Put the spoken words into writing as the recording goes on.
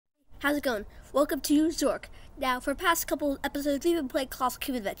How's it going? Welcome to Zork. Now, for the past couple episodes, we've been playing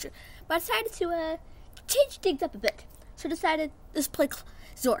Cube Adventure, but I decided to change things up a bit. So I decided let's play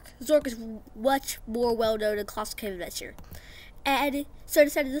Zork. Zork is much more well-known than Cube Adventure. And so I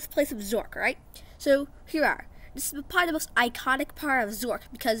decided let's play some Zork, right? So, here are. This is probably the most iconic part of Zork,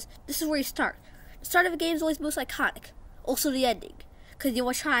 because this is where you start. The start of a game is always most iconic. Also the ending, because you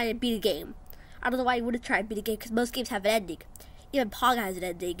want to try and beat a game. I don't know why you wouldn't try and beat a game, because most games have an ending. Even Pong has an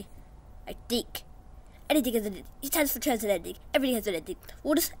ending. I think. Anything has an ending. Tennis for Chance an ending. Everything has an ending.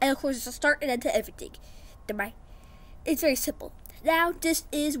 And of course, it's a start and end to everything. Right? It's very simple. Now, this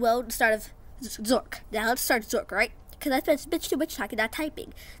is, well, the start of Zork. Now, let's start Zork, right? Because I spent a bit too much talking, not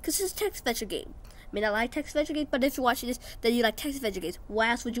typing. Because this is a text adventure game. I may not like text adventure games, but if you're watching this, then you like text adventure games.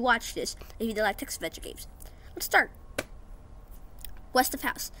 Why else would you watch this if you don't like text adventure games? Let's start. West of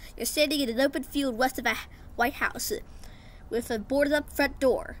house. You're standing in an open field west of a White House with a boarded up front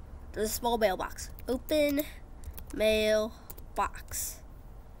door. There's a small mailbox. Open mailbox.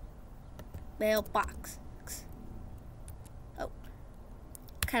 Mailbox. Oh.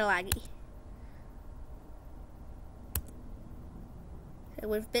 Kind of laggy. Okay,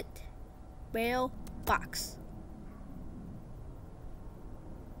 wait a bit. Mailbox.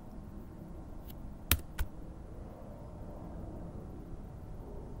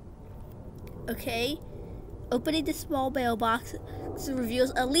 Okay. Opening the small mailbox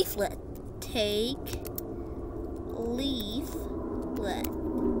reveals a leaflet. Take leaflet.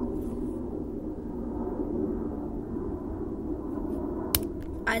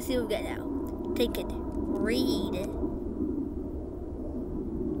 I see what we get now. Take it. Read.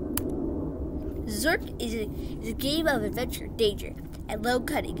 Zork is a game of adventure, danger, and low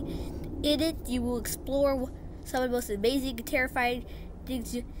cunning. In it, you will explore some of the most amazing and terrifying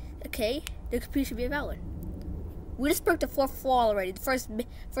things. Okay, the computer should be a valid. We just broke the fourth wall already. The first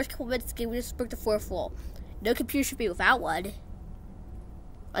couple minutes of the game, we just broke the fourth wall. No computer should be without one.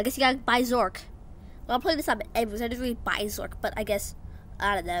 I guess you gotta buy Zork. Well, I'm playing this on Edwards. I didn't really buy Zork, but I guess,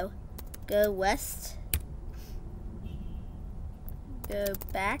 I don't know. Go west. Go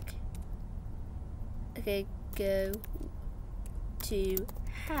back. Okay, go to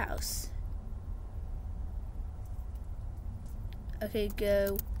house. Okay,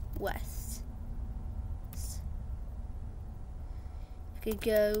 go west. Okay,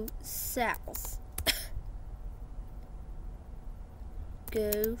 go south.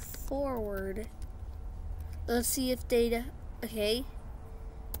 Go forward. Let's see if data. Okay,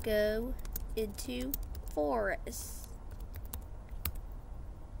 go into forest.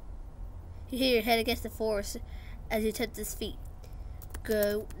 You hit your head against the forest as you touch his feet.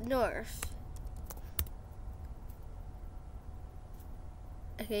 Go north.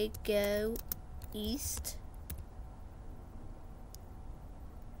 Okay, go east.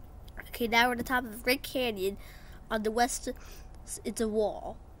 Okay, now we're at the top of the Great Canyon. On the west, it's a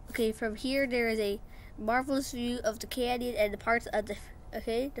wall. Okay, from here there is a marvelous view of the canyon and the parts of the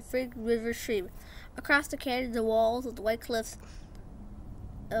Frig River stream. Across the canyon, the walls of the white cliffs.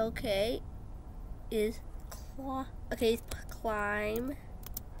 Okay, climb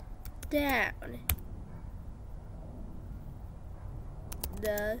down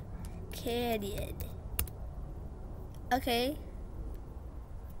the canyon. Okay.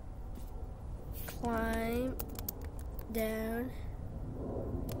 Climb down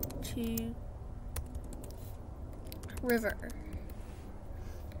to river.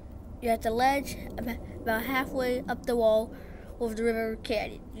 You're at the ledge about halfway up the wall of the river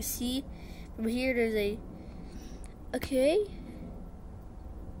canyon. You see from here there's a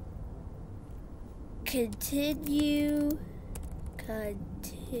continue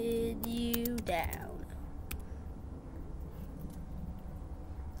down.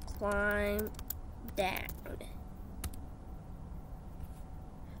 Climb down.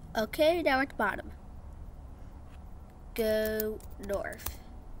 Okay, now we're at the bottom. Go north.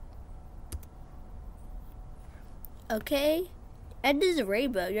 Okay, end is a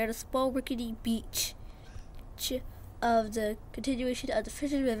rainbow. You're at a small rickety beach of the continuation of the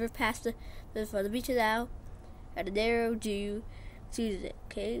Fishing River past the beach now, and a narrow dew sees it.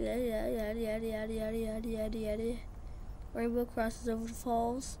 Okay, yada. Rainbow crosses over the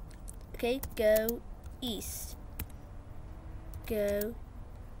falls. Okay, go east. Go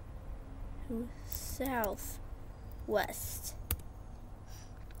south west.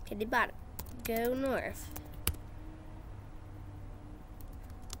 Okay, the bottom. Go north.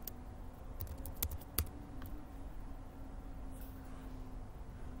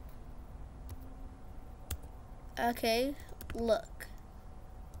 Okay, look.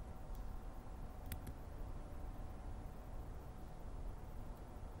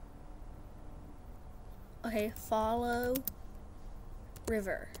 Okay, follow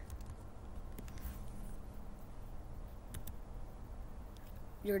river.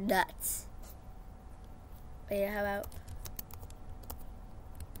 You're nuts. Wait, how about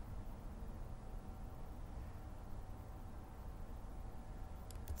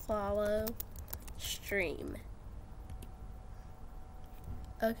follow stream?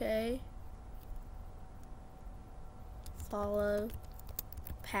 Okay. Follow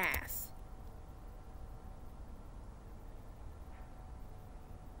path.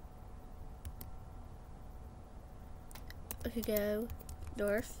 Okay, go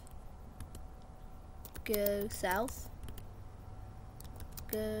north. Go south.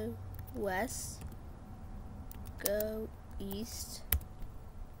 Go west. Go east.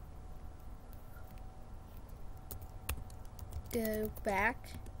 Go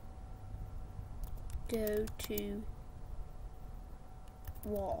back. Go to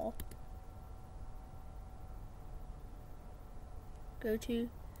wall. Go to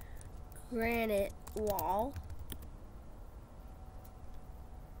granite wall.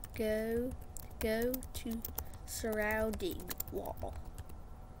 Go to surrounding wall.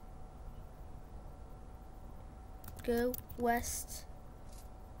 Go west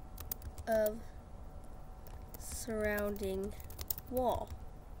of surrounding wall.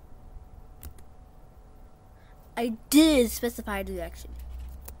 I did specify direction.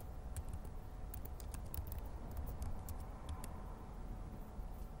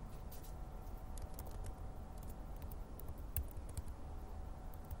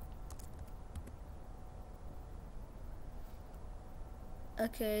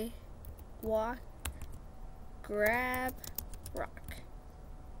 Okay, walk, grab rock,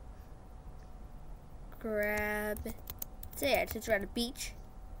 grab sand. Since we're at a beach,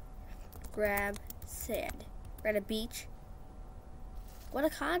 grab sand. We're at a beach. What a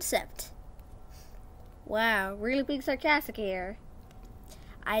concept! Wow, really being sarcastic here.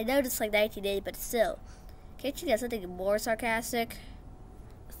 I know it's like 1980, but still, can't you get something more sarcastic?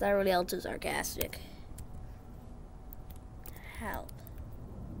 It's not really all too sarcastic. Help.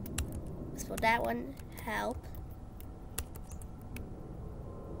 For that one, help.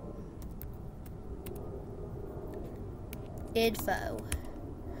 Info.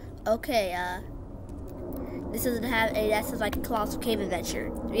 Okay, this doesn't have a, that sounds like a colossal cave adventure.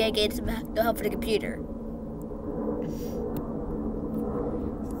 We gotta get some no help for the computer.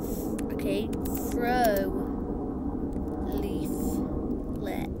 Okay, throw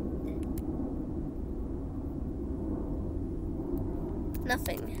leaflet.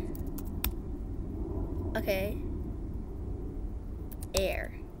 Nothing. Okay.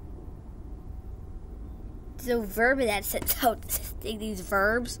 Air. There's no verb in that sentence. Out these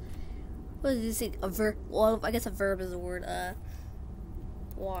verbs. What does this say? A verb? Well, I guess a verb is a word.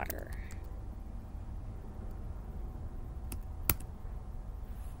 Water.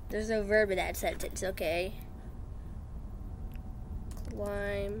 There's no verb in that sentence. Okay.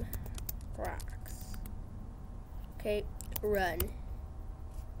 Climb rocks. Okay. Run.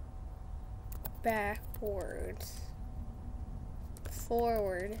 Backwards,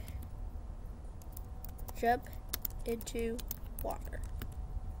 forward, jump into water.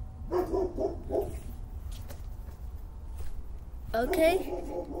 Okay,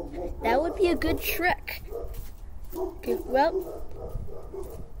 that would be a good trick. Okay, well,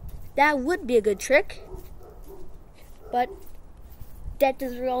 that would be a good trick, but that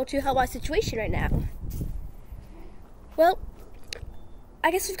doesn't really help my situation right now. Well, I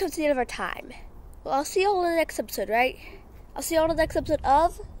guess we've come to the end of our time. Well, I'll see you all in the next episode, right? I'll see you all in the next episode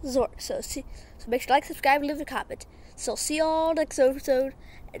of Zork. So make sure to like, subscribe, and leave a comment. So I'll see you all next episode.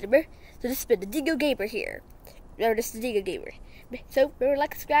 And remember, so this has been the Dingo Gamer here. Remember, this is the Dingo Gamer. So remember,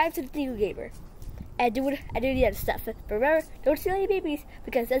 like, subscribe to the Dingo Gamer. And do the other stuff. But remember, don't steal any babies,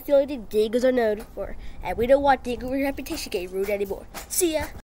 because that's the only thing dingoes are known for. And we don't want dingo reputation getting ruined anymore. See ya!